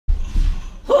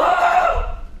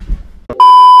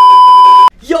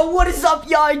Yo, what is up,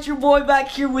 y'all? It's your boy back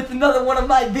here with another one of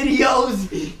my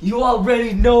videos. You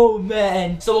already know,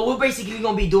 man. So what we're basically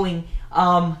gonna be doing,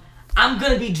 I'm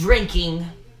gonna be drinking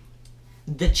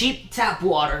the cheap tap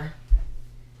water.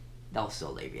 That was so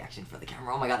late reaction for the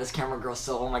camera. Oh my god, this camera girl's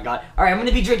so, oh my god. Alright, I'm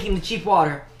gonna be drinking the cheap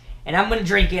water. And I'm gonna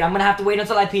drink it. I'm gonna have to wait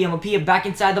until I pee. I'm gonna pee it back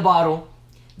inside the bottle.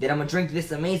 Then I'm gonna drink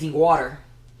this amazing water.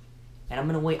 And I'm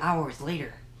gonna wait hours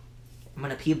later. I'm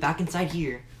gonna pee it back inside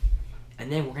here.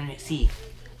 And then we're gonna see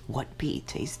what pee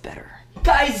tastes better.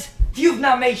 Guys, if you've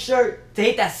not made sure to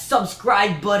hit that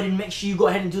subscribe button, make sure you go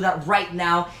ahead and do that right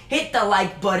now. Hit the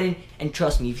like button. And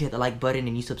trust me, if you hit the like button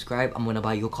and you subscribe, I'm gonna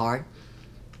buy you a car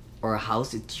or a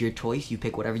house. It's your choice. You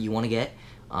pick whatever you want to get.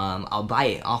 I'll buy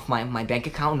it off my bank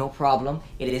account, no problem.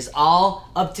 It is all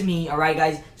up to me, alright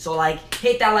guys? So like,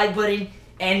 hit that like button,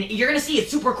 and you're gonna see it's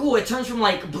super cool. It turns from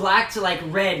like black to like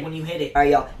red when you hit it.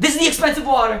 Alright y'all, this is the expensive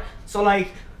water. So like,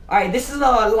 alright, this is the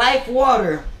life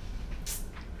water.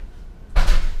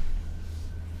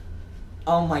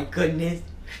 Oh my goodness.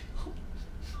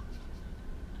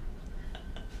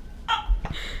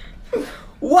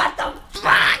 What the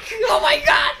fuck? Oh my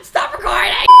god, stop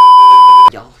recording!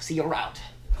 Y'all, see you around.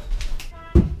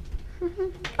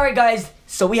 Alright guys,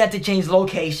 so we had to change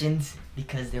locations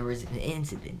because there was an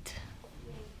incident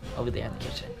over there in the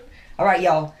kitchen. Alright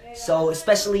y'all, so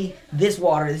especially this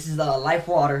water, this is the life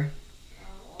water.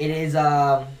 It is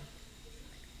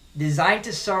designed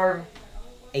to serve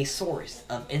a source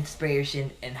of inspiration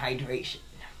and hydration.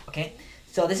 Okay,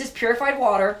 so this is purified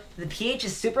water. The pH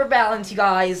is super balanced, you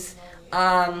guys.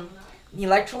 The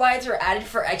electrolytes are added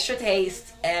for extra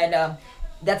taste, and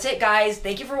that's it, guys.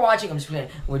 Thank you for watching.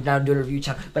 We're now doing a review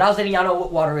channel, but I was letting y'all know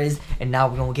what water is, and now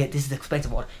we're gonna get, this is the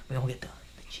expensive water. We're gonna get the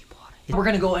cheap water. We're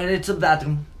gonna go into the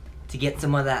bathroom to get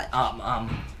some of that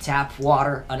tap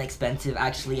water,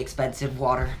 actually expensive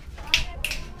water.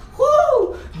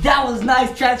 Woo! That was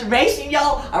nice transformation,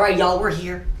 y'all. All right, y'all, we're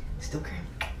here. Still cream.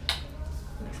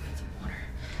 Expensive water.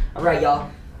 All right,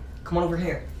 y'all, come on over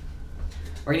here.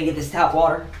 We're gonna get this tap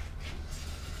water.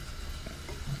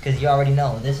 Cause you already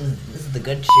know, this is the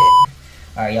good shit.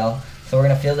 Alright y'all, so we're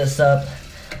gonna fill this up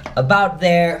about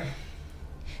there.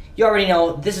 You already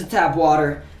know, this is tap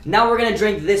water. Now we're gonna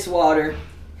drink this water.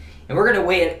 And we're gonna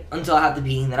wait until I have to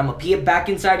pee. And then I'm gonna pee it back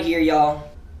inside here, y'all.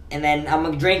 And then I'm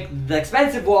gonna drink the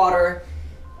expensive water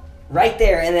right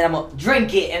there. And then I'm gonna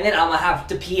drink it. And then I'm gonna have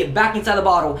to pee it back inside the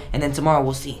bottle. And then tomorrow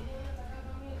we'll see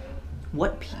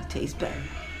what pee tastes better.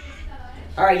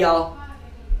 Alright y'all.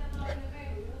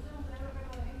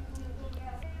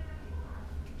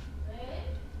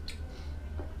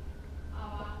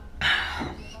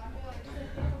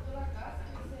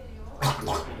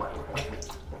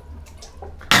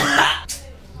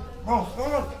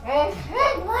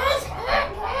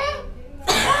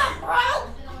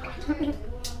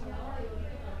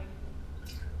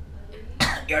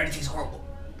 It already tastes horrible.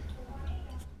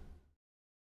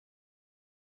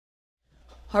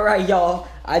 Alright y'all,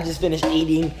 I just finished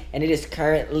eating and it is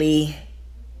currently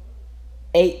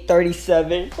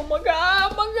 8:37. Oh my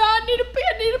god, I need a pee,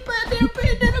 I need a pee, I need a pee,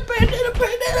 I need a pee, I need a pee,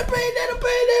 I need a pee, I need a pee,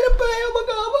 I need a pee. Oh my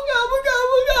god, oh my god, oh my god,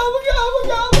 oh my god, oh my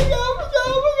god, oh my god, oh my god, oh my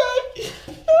god, oh my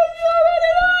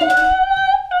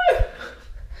god.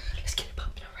 Let's get it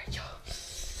popping, alright y'all.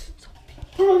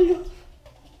 Alright y'all.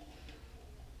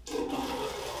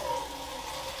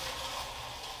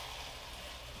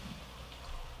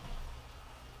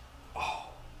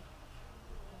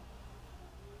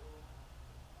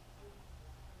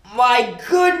 My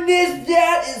goodness,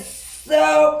 that is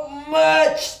so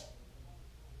much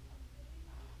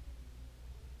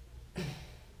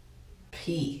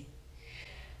pee.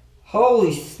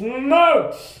 Holy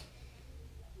smokes!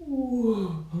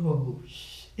 Oh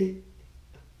shit.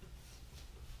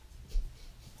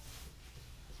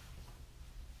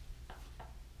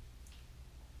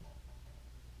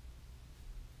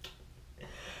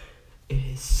 It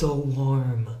is so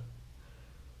warm.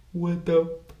 What the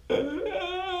fuck?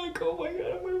 Oh my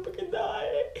god, I'm gonna fucking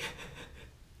die.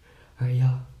 Alright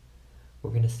y'all, we're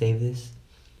gonna save this,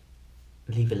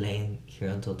 leave it laying here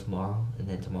until tomorrow, and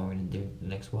then tomorrow we're gonna do the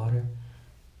next water,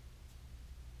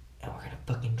 and we're gonna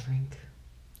fucking drink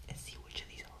and see which of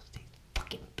these hoes tastes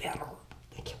fucking better.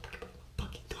 I can't believe I'm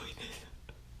fucking doing this.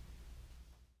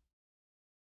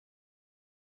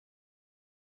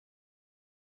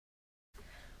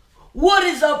 What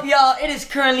is up, y'all? It is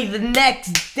currently the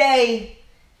next day,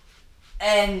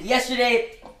 and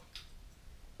yesterday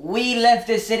we left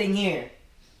this sitting here,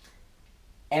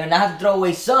 and I have to throw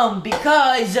away some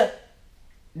because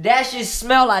that shit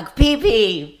smell like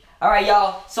pee-pee. Alright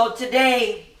y'all, so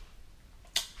today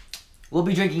we'll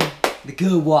be drinking the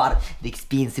good water, the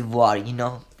expensive water, you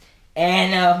know,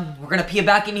 And we're gonna pee it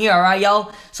back in here, alright,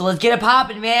 y'all? So let's get it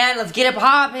popping, man. Let's get it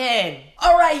popping.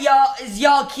 Alright, y'all. As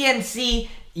y'all can see,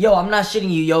 yo, I'm not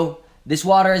shitting you, yo. This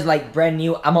water is like brand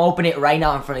new. I'm gonna open it right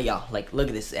now in front of y'all. Like, look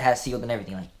at this. It has sealed and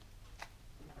everything. Like,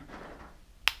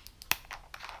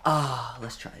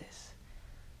 let's try this.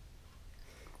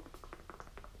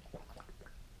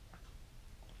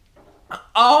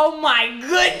 Oh my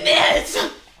goodness!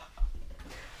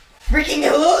 Freaking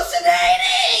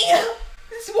hallucinating!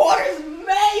 This water is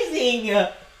amazing!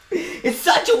 It's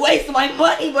such a waste of my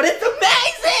money, but it's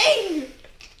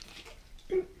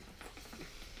amazing!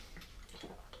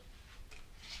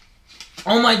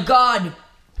 Oh my god!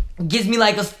 It gives me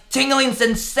like a tingling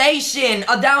sensation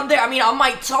down there, on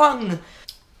my tongue.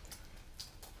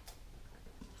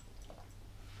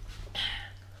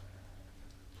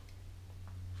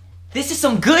 This is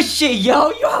some good shit,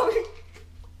 yo!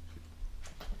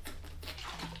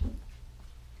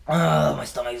 My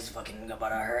stomach is fucking about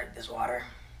to hurt. This water.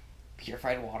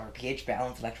 Purified water. pH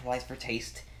balance, electrolytes for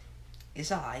taste.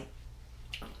 It's alright.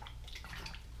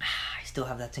 I still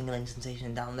have that tingling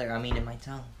sensation down there, in my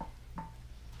tongue.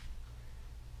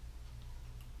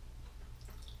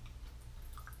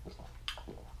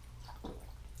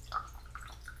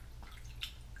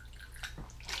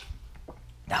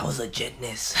 That was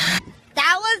legitness.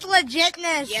 That was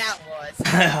legitness. Yeah, it was.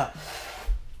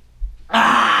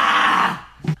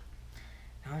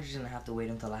 Now I'm just gonna have to wait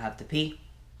until I have to pee.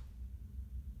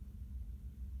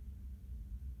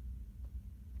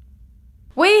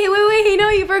 Wait, no,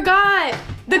 you forgot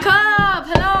the cup.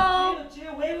 Hello.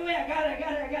 Chill, wait, I got it.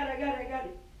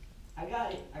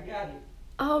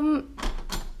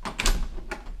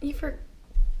 You forgot.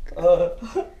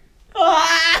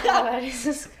 Ah! That is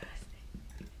disgusting.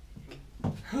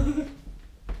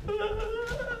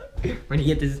 We're gonna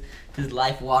get this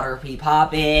life water pee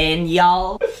poppin',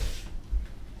 y'all.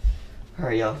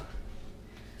 Alright, y'all.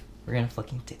 We're gonna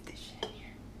fucking dip this shit in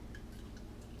here.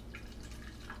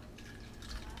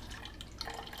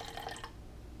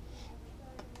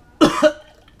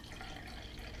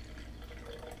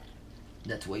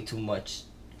 That's way too much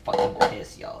fucking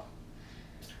piss, y'all.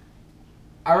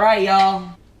 Alright,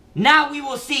 y'all. Now we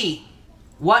will see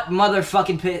what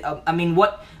motherfucking piss,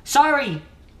 sorry,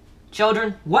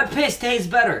 children, what piss tastes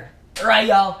better? Alright,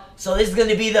 y'all, so this is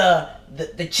gonna be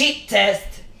the cheap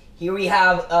test. Here we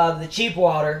have the cheap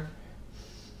water.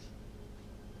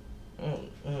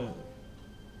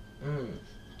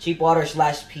 Cheap water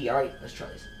 / pee. Alright, let's try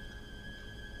this.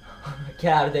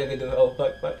 Get out of there, gonna do it. Oh,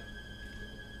 fuck.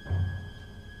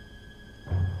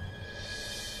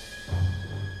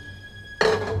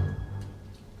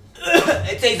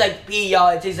 It tastes like pee, y'all.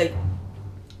 It tastes like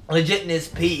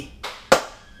legitness pee.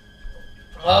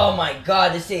 Oh my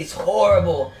god, this tastes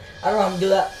horrible. I don't know how I'm gonna do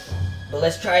that, but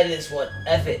let's try this one.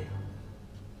 F it.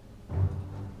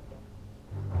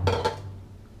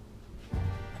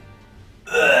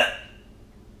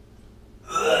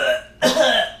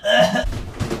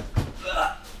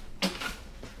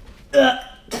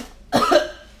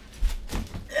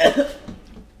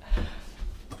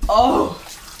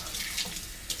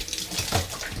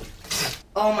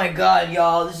 Oh my god,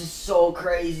 y'all, this is so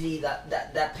crazy.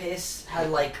 That piss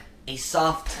had like a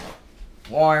soft,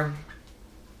 warm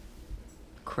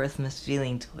Christmas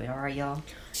feeling to it, alright, y'all?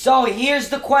 So here's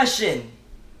the question.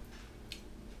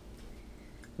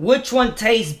 Which one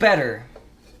tastes better?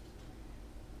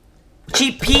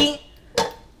 Cheap pee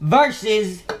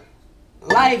versus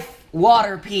life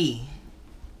water pee?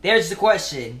 There's the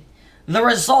question. The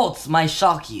results might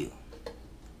shock you.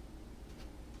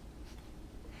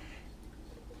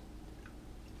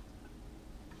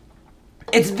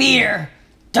 It's beer.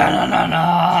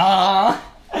 Da-na-na-na.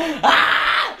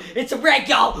 Ah! It's a prank,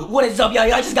 y'all. What is up, y'all?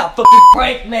 Y'all just got fucking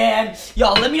pranked, man.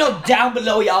 Y'all, let me know down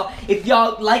below, y'all, if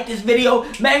y'all like this video.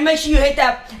 Man, make sure you hit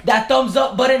that thumbs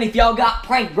up button if y'all got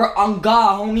pranked, bro. On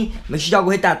God, homie. Make sure y'all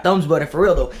go hit that thumbs button for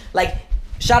real, though. Like,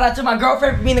 shout out to my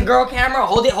girlfriend for being the girl camera.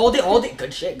 Hold it.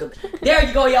 Good shit. Good. There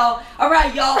you go, y'all. All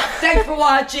right, y'all. Thanks for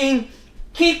watching.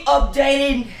 Keep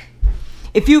updated.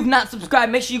 If you've not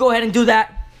subscribed, make sure you go ahead and do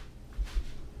that.